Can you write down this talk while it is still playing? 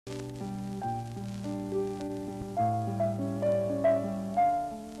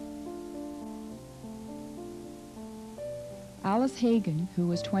Alice Hagen, who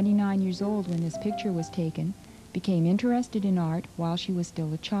was 29 years old when this picture was taken, became interested in art while she was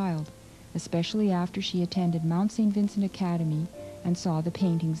still a child, especially after she attended Mount St. Vincent Academy and saw the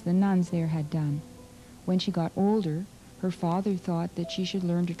paintings the nuns there had done. When she got older, her father thought that she should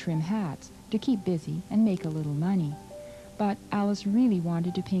learn to trim hats, to keep busy and make a little money. But Alice really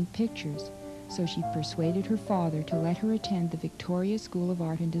wanted to paint pictures, so she persuaded her father to let her attend the Victoria School of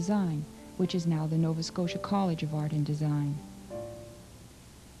Art and Design, which is now the Nova Scotia College of Art and Design.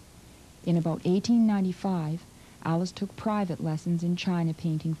 In about 1895, Alice took private lessons in China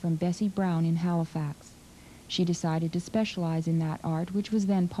painting from Bessie Brown in Halifax. She decided to specialize in that art, which was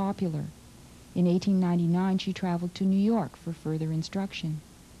then popular. In 1899, she traveled to New York for further instruction.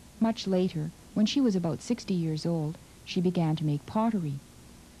 Much later, when she was about 60 years old, she began to make pottery.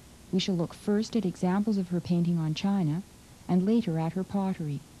 We shall look first at examples of her painting on china, and later at her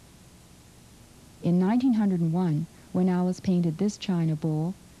pottery. In 1901, when Alice painted this china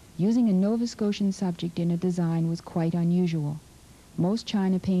bowl, using a Nova Scotian subject in a design was quite unusual. Most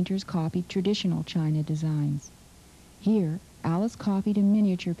china painters copied traditional china designs. Here, Alice copied a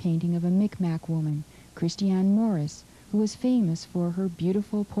miniature painting of a Micmac woman, Christiane Morris, who was famous for her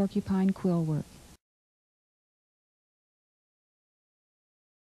beautiful porcupine quill work.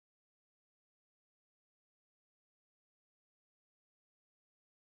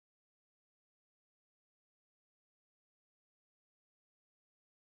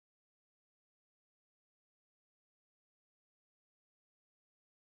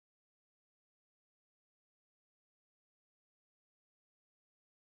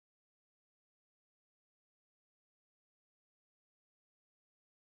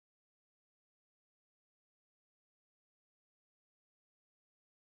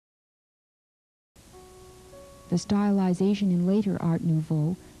 The stylization in later Art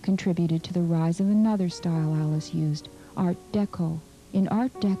Nouveau contributed to the rise of another style Alice used, Art Deco. In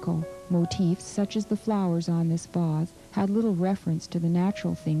Art Deco, motifs such as the flowers on this vase had little reference to the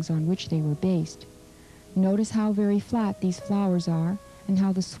natural things on which they were based. Notice how very flat these flowers are, and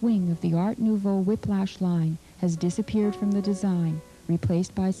how the swing of the Art Nouveau whiplash line has disappeared from the design,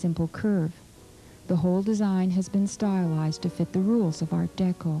 replaced by simple curve. The whole design has been stylized to fit the rules of Art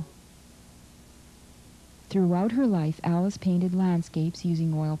Deco. Throughout her life, Alice painted landscapes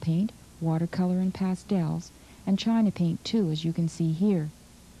using oil paint, watercolor and pastels, and china paint too, as you can see here.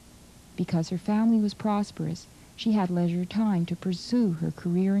 Because her family was prosperous, she had leisure time to pursue her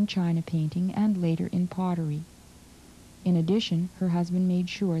career in china painting and later in pottery. In addition, her husband made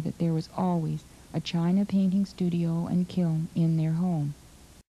sure that there was always a china painting studio and kiln in their home.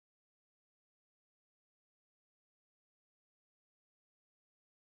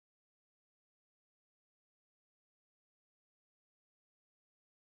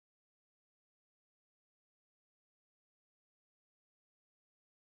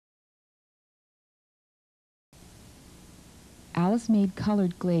 Alice made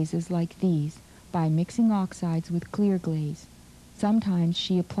colored glazes like these by mixing oxides with clear glaze. Sometimes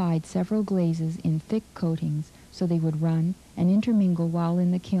she applied several glazes in thick coatings so they would run and intermingle while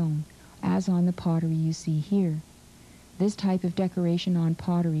in the kiln, as on the pottery you see here. This type of decoration on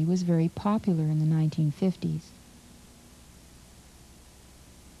pottery was very popular in the 1950s.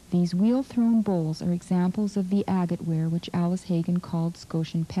 These wheel-thrown bowls are examples of the agate ware which Alice Hagen called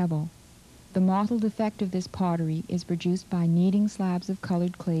Scotian pebble. The mottled effect of this pottery is produced by kneading slabs of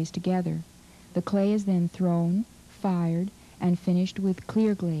colored clays together. The clay is then thrown, fired, and finished with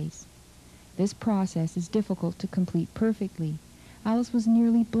clear glaze. This process is difficult to complete perfectly. Alice was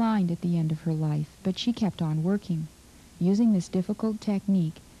nearly blind at the end of her life, but she kept on working. Using this difficult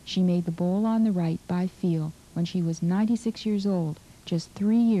technique, she made the bowl on the right by feel when she was 96 years old, just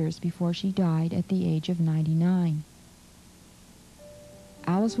 3 years before she died at the age of 99.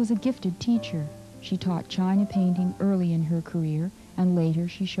 Alice was a gifted teacher. She taught china painting early in her career, and later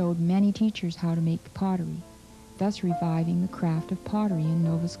she showed many teachers how to make pottery, thus reviving the craft of pottery in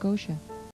Nova Scotia.